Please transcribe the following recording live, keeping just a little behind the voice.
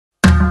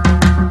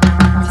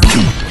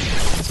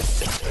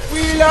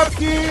Jahre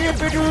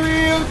keep it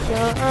real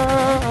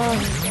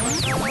time.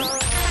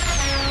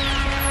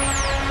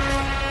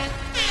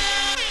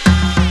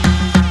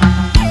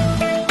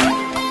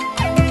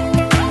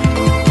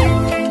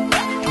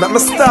 Let me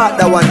start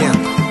that one here.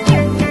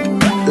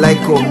 Like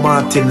how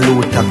Martin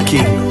Luther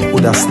King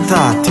would have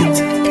started.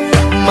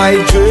 My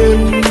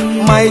dream,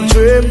 my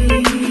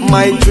dream,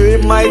 my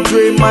dream, my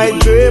dream, my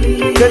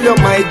dream. Tell you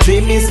my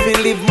dream is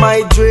to live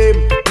my dream.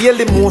 Hear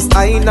the most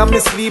I in me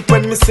sleep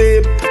when me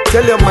sleep.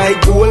 Tell you my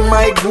goal,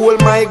 my goal,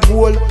 my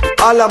goal.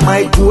 All of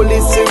my goal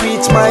is to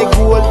reach my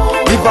goal.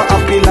 Live a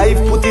happy life,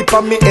 put it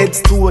on me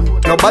headstone.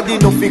 Nobody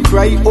no fi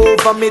cry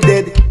over me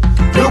dead.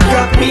 Look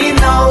at me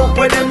now,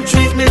 when them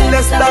treat me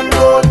less than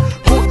gold.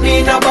 Put me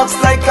in a box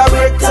like a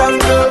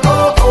rectangle.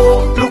 Oh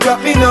oh, look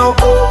at me now.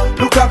 Oh,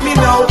 look at me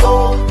now.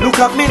 Oh, look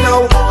at me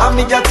now. I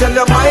mean, I tell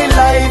you my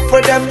life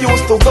where them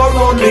used to go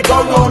round me, go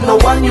round. No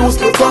one used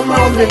to come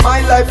round me.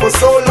 My life was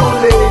so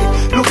lonely.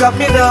 Look at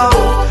me now.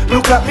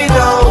 Look at me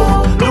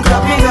now. Look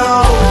at me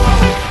now.